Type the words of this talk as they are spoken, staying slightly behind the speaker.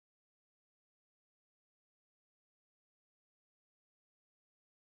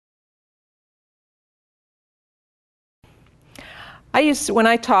When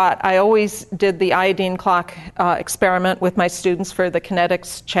I taught, I always did the iodine clock experiment with my students for the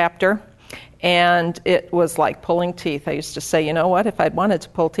kinetics chapter. And it was like pulling teeth. I used to say, you know what, if I'd wanted to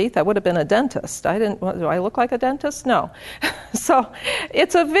pull teeth, I would have been a dentist. Do I look like a dentist? No. So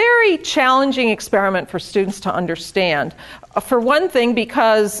it's a very challenging experiment for students to understand. For one thing,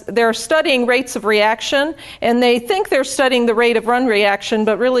 because they're studying rates of reaction, and they think they're studying the rate of run reaction,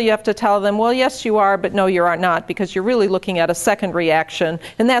 but really you have to tell them, well, yes, you are, but no, you are not, because you're really looking at a second reaction,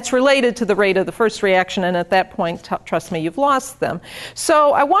 and that's related to the rate of the first reaction, and at that point, trust me, you've lost them.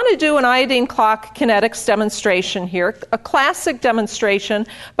 So I want to do an iodine clock kinetics demonstration here, a classic demonstration,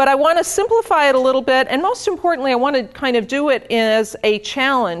 but I want to simplify it a little bit, and most importantly, I want to kind of do it as a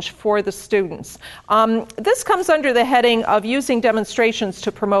challenge for the students. This comes under the heading of using demonstrations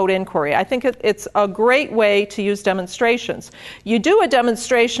to promote inquiry. I think it's a great way to use demonstrations. You do a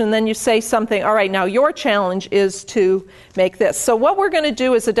demonstration, then you say something, all right, now your challenge is to make this. So what we're going to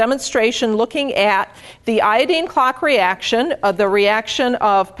do is a demonstration looking at the iodine clock reaction, the reaction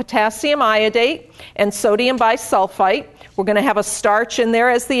of potassium iodate and sodium bisulfite. We're going to have a starch in there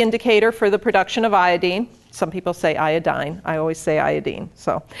as the indicator for the production of iodine. Some people say iodine. I always say iodine.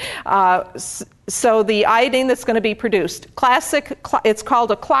 So the iodine that's going to be produced. It's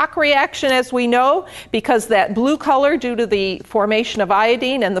called a clock reaction, as we know, because that blue color, due to the formation of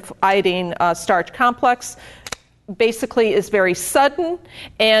iodine and the iodine starch complex, basically is very sudden,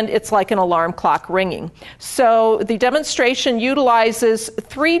 and it's like an alarm clock ringing. So the demonstration utilizes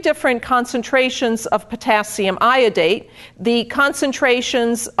 3 different concentrations of potassium iodate. The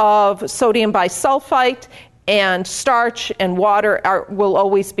concentrations of sodium bisulfite and starch and water will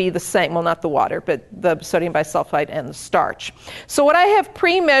always be the same. Well, not the water, but the sodium bisulfite and the starch. So what I have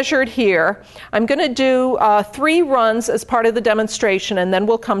pre-measured here, I'm going to do 3 runs as part of the demonstration, and then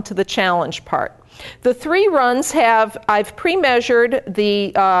we'll come to the challenge part. The 3 runs I've pre-measured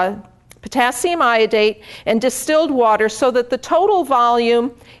the potassium iodate and distilled water so that the total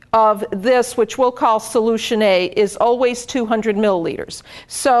volume of this, which we'll call solution A, is always 200 milliliters.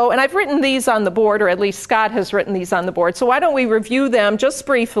 So, and I've written these on the board, or at least Scott has written these on the board. So why don't we review them just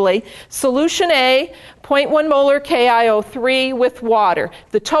briefly. Solution A, 0.1 molar KiO3 with water.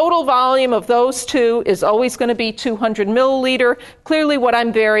 The total volume of those two is always going to be 200 milliliter. Clearly what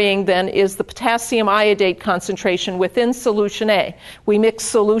I'm varying then is the potassium iodate concentration within solution A. We mix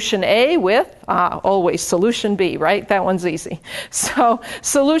solution A with always solution B, right? That one's easy. So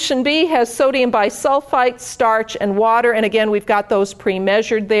solution B has sodium bisulfite, starch, and water. And again, we've got those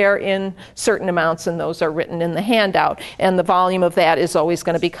pre-measured there in certain amounts, and those are written in the handout. And the volume of that is always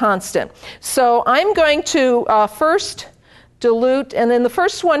going to be constant. So I'm going to first dilute, and in the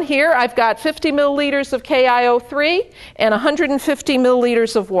first one here, I've got 50 milliliters of KiO3 and 150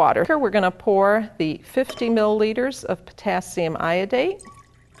 milliliters of water. Here we're going to pour the 50 milliliters of potassium iodate.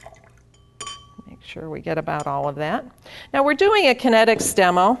 Make sure we get about all of that. Now we're doing a kinetics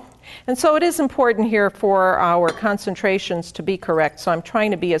demo, and so it is important here for our concentrations to be correct, so I'm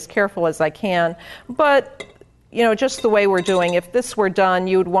trying to be as careful as I can. But, you know, just the way we're doing, if this were done,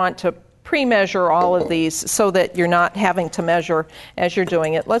 you'd want to pre-measure all of these so that you're not having to measure as you're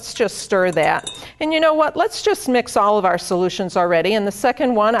doing it. Let's just stir that. And you know what? Let's just mix all of our solutions already. In the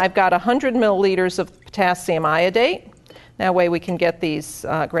second one, I've got 100 milliliters of potassium iodate. That way we can get these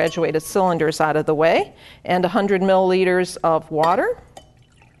graduated cylinders out of the way. And 100 milliliters of water.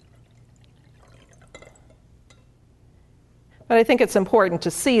 But I think it's important to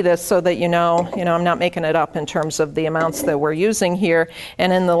see this so that you know, I'm not making it up in terms of the amounts that we're using here.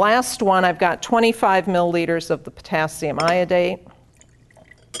 And in the last one, I've got 25 milliliters of the potassium iodate.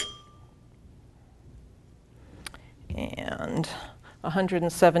 And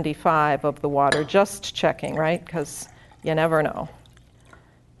 175 of the water, just checking, right? Because you never know.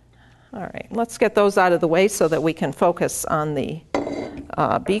 All right, let's get those out of the way so that we can focus on the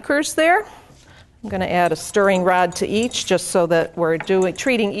beakers there. I'm going to add a stirring rod to each just so that we're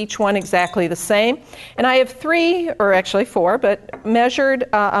treating each one exactly the same. And I have 3, or actually 4, but measured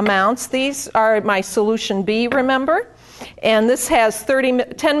amounts. These are my solution B, remember? And this has 10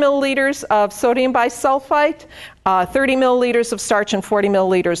 milliliters of sodium bisulfite, 30 milliliters of starch, and 40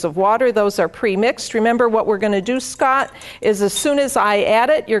 milliliters of water. Those are pre-mixed. Remember what we're going to do, Scott, is as soon as I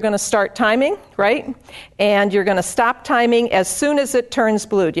add it, you're going to start timing, right? And you're going to stop timing as soon as it turns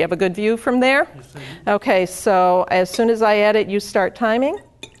blue. Do you have a good view from there? Yes, I do. Okay, so as soon as I add it, you start timing.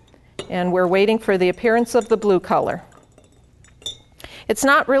 And we're waiting for the appearance of the blue color. It's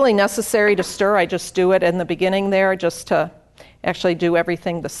not really necessary to stir. I just do it in the beginning there just to actually do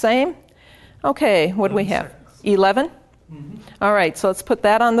everything the same. Okay, what do we have? 11? Mm-hmm. All right, so let's put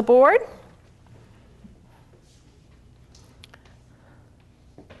that on the board.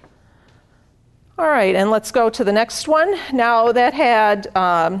 All right, and let's go to the next one. Now that had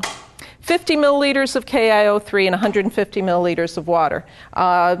 50 milliliters of KiO3 and 150 milliliters of water.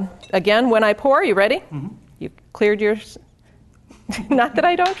 Again, when I pour, you ready? Mm-hmm. You cleared your... Not that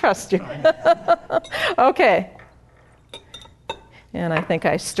I don't trust you. Okay. And I think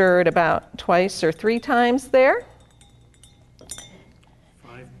I stirred about twice or three times there.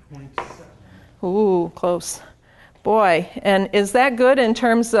 5.7. Ooh, close. Boy, and is that good in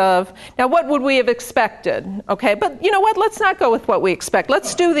terms of, now what would we have expected? Okay, but you know what, let's not go with what we expect.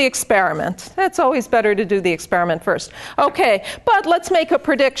 Let's do the experiment. That's always better to do the experiment first. Okay, but let's make a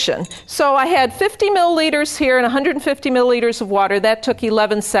prediction. So I had 50 milliliters here and 150 milliliters of water. That took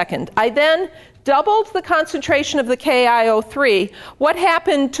 11 seconds. I then doubled the concentration of the KiO3. What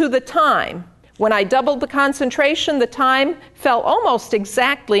happened to the time? When I doubled the concentration, the time fell almost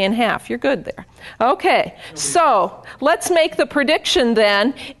exactly in half. You're good there. Okay, so let's make the prediction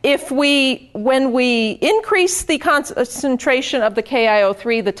then. When we increased the concentration of the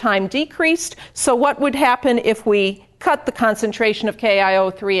KiO3, the time decreased. So what would happen if we cut the concentration of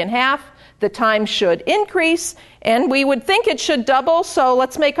KiO3 in half? The time should increase, and we would think it should double. So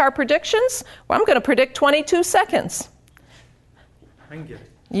let's make our predictions. Well, I'm going to predict 22 seconds. I can get it.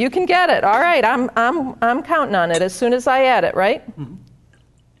 You can get it. All right, I'm counting on it as soon as I add it, right? Mm-hmm.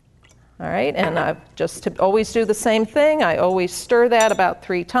 All right, and I just to always do the same thing. I always stir that about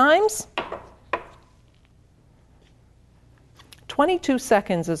 3 times. 22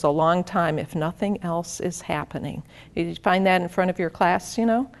 seconds is a long time if nothing else is happening. Did you find that in front of your class, you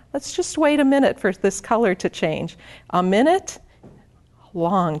know? Let's just wait a minute for this color to change. A minute,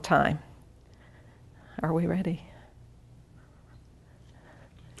 long time. Are we ready?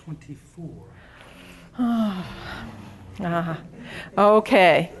 24.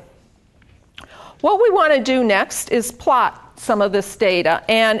 Okay. What we want to do next is plot some of this data.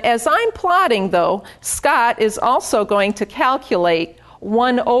 And as I'm plotting, though, Scott is also going to calculate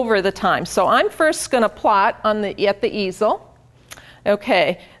 1 over the time. So I'm first going to plot at the easel.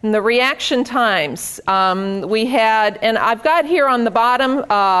 Okay, and the reaction times. We had, and I've got here on the bottom,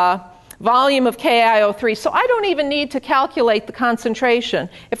 volume of KiO3. So I don't even need to calculate the concentration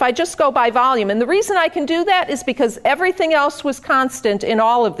if I just go by volume. And the reason I can do that is because everything else was constant in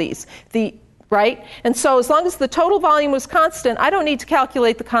all of these. Right? And so as long as the total volume was constant, I don't need to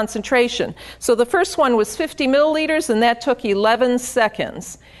calculate the concentration. So the first one was 50 milliliters, and that took 11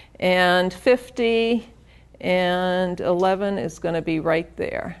 seconds. And 50 and 11 is going to be right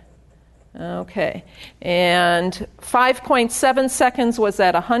there. Okay. And 5.7 seconds was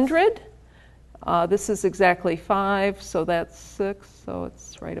at 100. This is exactly 5, so that's 6, so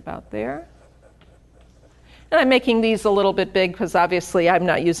it's right about there. And I'm making these a little bit big because obviously I'm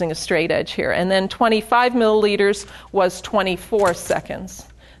not using a straight edge here. And then 25 milliliters was 24 seconds.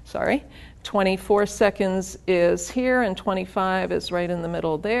 24 seconds is here, and 25 is right in the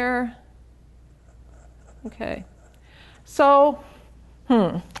middle there. Okay. So,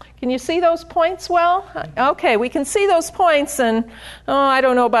 can you see those points well? Okay, we can see those points, and I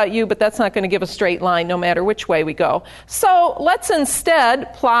don't know about you, but that's not going to give a straight line no matter which way we go. So let's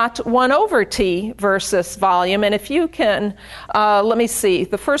instead plot 1 over T versus volume. And if you can, let me see.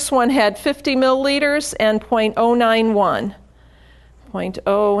 The first one had 50 milliliters and 0.091.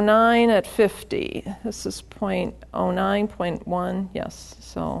 0.09 at 50. This is 0.09, 0.1, yes.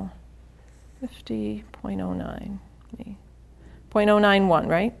 So 50, 0.09. 0.091,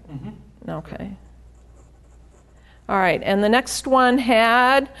 right? Mm-hmm. Okay. All right, and the next one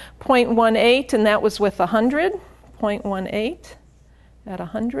had 0.18, and that was with 100. 0.18 at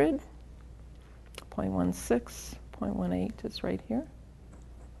 100. 0.16, 0.18 is right here.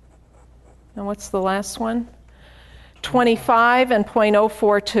 And what's the last one? 25 and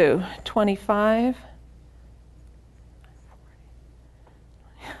 0.042. 25.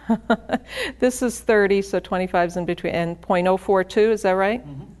 This is 30, so 25 is in between. And 0.042, is that right?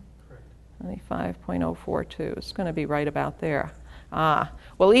 Mm-hmm. Correct. 25.042 is going to be right about there.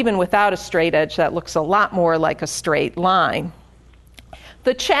 Well, even without a straight edge, that looks a lot more like a straight line.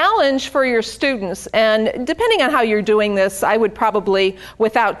 The challenge for your students, and depending on how you're doing this, I would probably,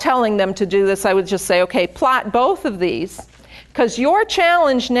 without telling them to do this, I would just say, okay, plot both of these. Because your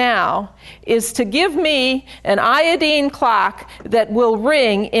challenge now is to give me an iodine clock that will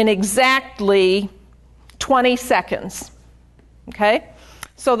ring in exactly 20 seconds. Okay?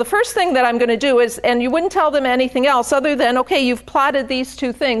 So the first thing that I'm going to do is, and you wouldn't tell them anything else other than, okay, you've plotted these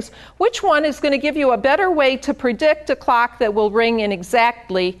two things. Which one is going to give you a better way to predict a clock that will ring in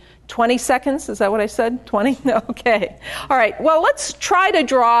exactly 20 seconds? Is that what I said? 20? Okay. All right. Well, let's try to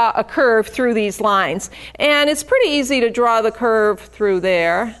draw a curve through these lines. And it's pretty easy to draw the curve through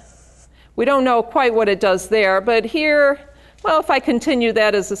there. We don't know quite what it does there, but here, well, if I continue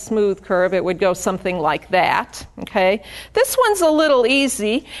that as a smooth curve, it would go something like that, okay? This one's a little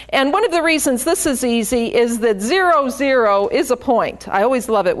easy, and one of the reasons this is easy is that 0, 0 is a point. I always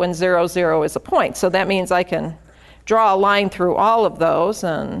love it when 0, 0 is a point, so that means I can draw a line through all of those,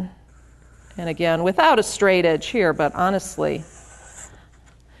 and again, without a straight edge here, but honestly,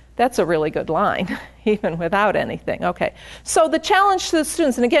 that's a really good line, even without anything. Okay, so the challenge to the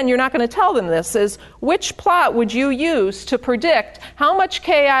students, and again, you're not going to tell them this, is which plot would you use to predict how much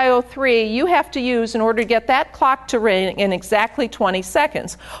KIO3 you have to use in order to get that clock to ring in exactly 20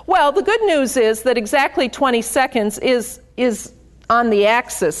 seconds? Well, the good news is that exactly 20 seconds is on the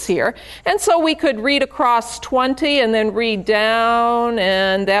axis here, and so we could read across 20 and then read down,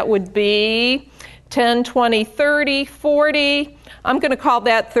 and that would be 10, 20, 30, 40. I'm going to call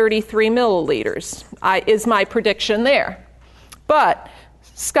that 33 milliliters, is my prediction there. But,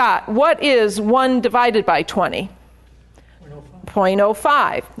 Scott, what is 1 divided by 20?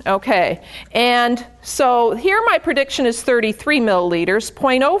 0.05. Okay. And so here my prediction is 33 milliliters.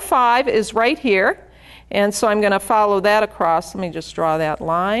 0.05 is right here. And so I'm going to follow that across. Let me just draw that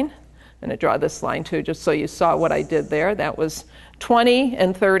line. I'm going to draw this line too, just so you saw what I did there. That was 20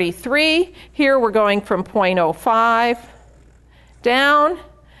 and 33. Here we're going from 0.05 down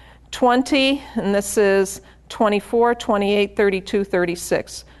 20, and this is 24, 28, 32,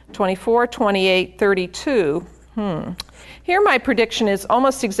 36. 24, 28, 32. Here my prediction is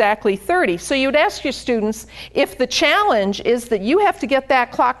almost exactly 30. So you'd ask your students if the challenge is that you have to get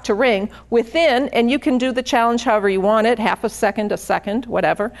that clock to ring within, and you can do the challenge however you want it, half a second,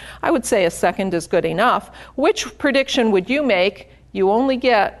 whatever. I would say a second is good enough. Which prediction would you make? You only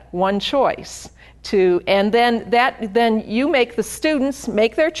get one choice. And then you make the students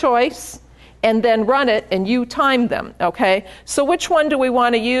make their choice and then run it, and you time them, okay? So which one do we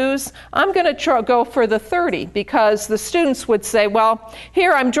want to use? I'm going to go for the 30, because the students would say, well,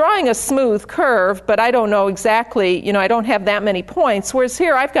 here I'm drawing a smooth curve, but I don't know exactly, I don't have that many points, whereas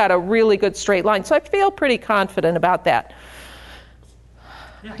here I've got a really good straight line, so I feel pretty confident about that.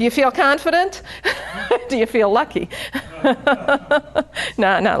 Yeah. You feel confident? Do you feel lucky?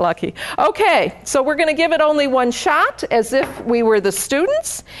 No, not lucky. Okay, so we're going to give it only one shot as if we were the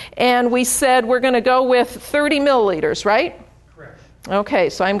students, and we said we're going to go with 30 milliliters, right? Correct. Okay,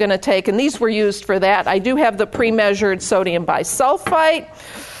 so I'm going to take, and these were used for that. I do have the pre-measured sodium bisulfite.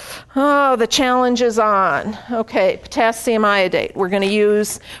 Oh, the challenge is on. Okay, potassium iodate. We're going to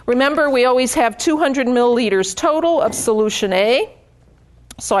use, remember we always have 200 milliliters total of solution A.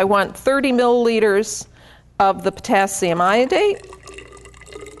 So I want 30 milliliters of the potassium iodate.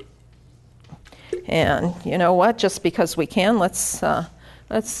 And you know what? Just because we can, let's I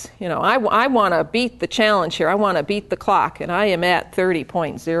want to beat the challenge here. I want to beat the clock, and I am at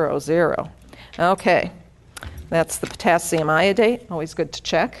 30.00. Okay, that's the potassium iodate. Always good to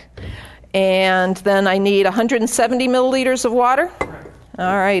check. And then I need 170 milliliters of water.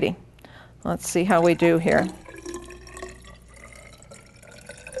 All righty. Let's see how we do here.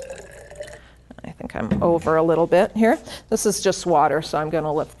 I think I'm over a little bit here. This is just water, so I'm going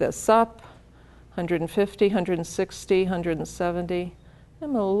to lift this up. 150, 160, 170.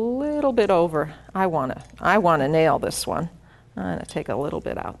 I'm a little bit over. I want to nail this one. I'm going to take a little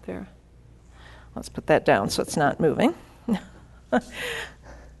bit out there. Let's put that down so it's not moving.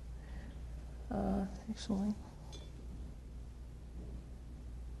 Actually.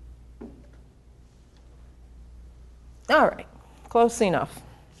 All right, close enough.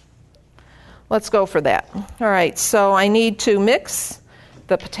 Let's go for that. All right, so I need to mix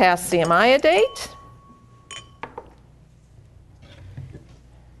the potassium iodate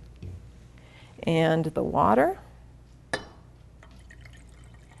and the water.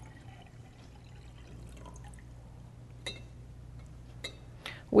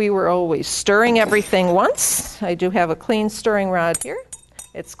 We were always stirring everything once. I do have a clean stirring rod here.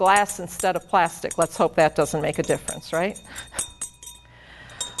 It's glass instead of plastic. Let's hope that doesn't make a difference, right?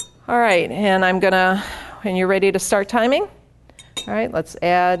 All right, and when you're ready to start timing, all right, let's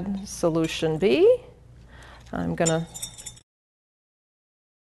add solution B. I'm going to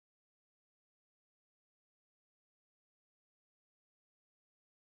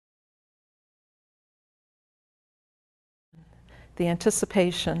the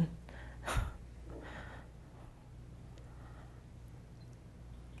anticipation.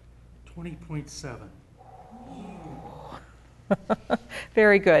 20.7.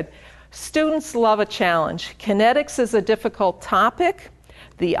 Very good. Students love a challenge. Kinetics is a difficult topic.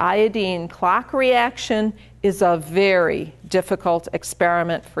 The iodine clock reaction is a very difficult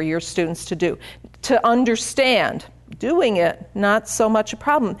experiment for your students to do. To understand, doing it, not so much a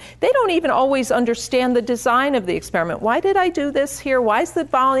problem. They don't even always understand the design of the experiment. Why did I do this here? Why is the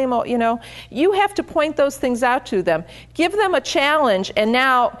volume, you have to point those things out to them. Give them a challenge, and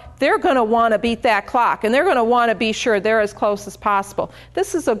now they're going to want to beat that clock, and they're going to want to be sure they're as close as possible.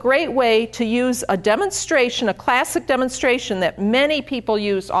 This is a great way to use a demonstration, a classic demonstration that many people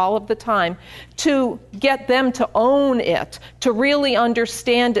use all of the time, to get them to own it, to really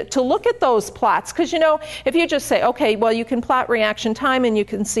understand it, to look at those plots. Because, if you just say, okay, well, you can plot reaction time and you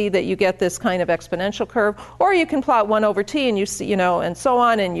can see that you get this kind of exponential curve, or you can plot 1 over t and you see, and so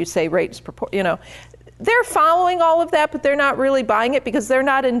on, and you say rate is proportional, they're following all of that, but they're not really buying it because they're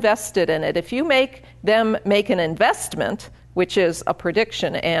not invested in it. If you make them make an investment, which is a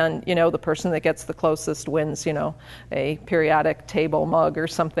prediction, and the person that gets the closest wins, a periodic table mug or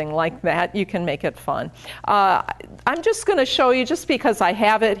something like that, you can make it fun. I'm just going to show you, just because I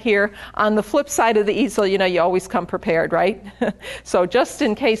have it here, on the flip side of the easel, you always come prepared, right? So just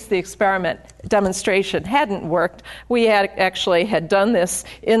in case the experiment demonstration hadn't worked, we had done this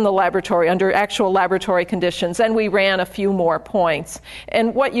in the laboratory under actual laboratory conditions, and we ran a few more points.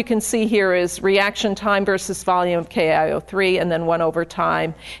 And what you can see here is reaction time versus volume of KiO3, and then 1 over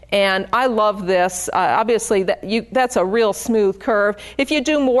time. And I love this. Obviously, that's a real smooth curve. If you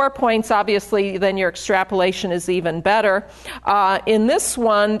do more points, obviously, then your extrapolation is even better. In this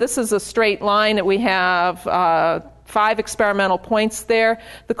one, this is a straight line that we have 5 experimental points there.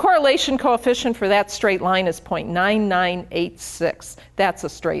 The correlation coefficient for that straight line is 0.9986. That's a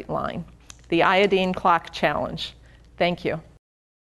straight line. The iodine clock challenge. Thank you.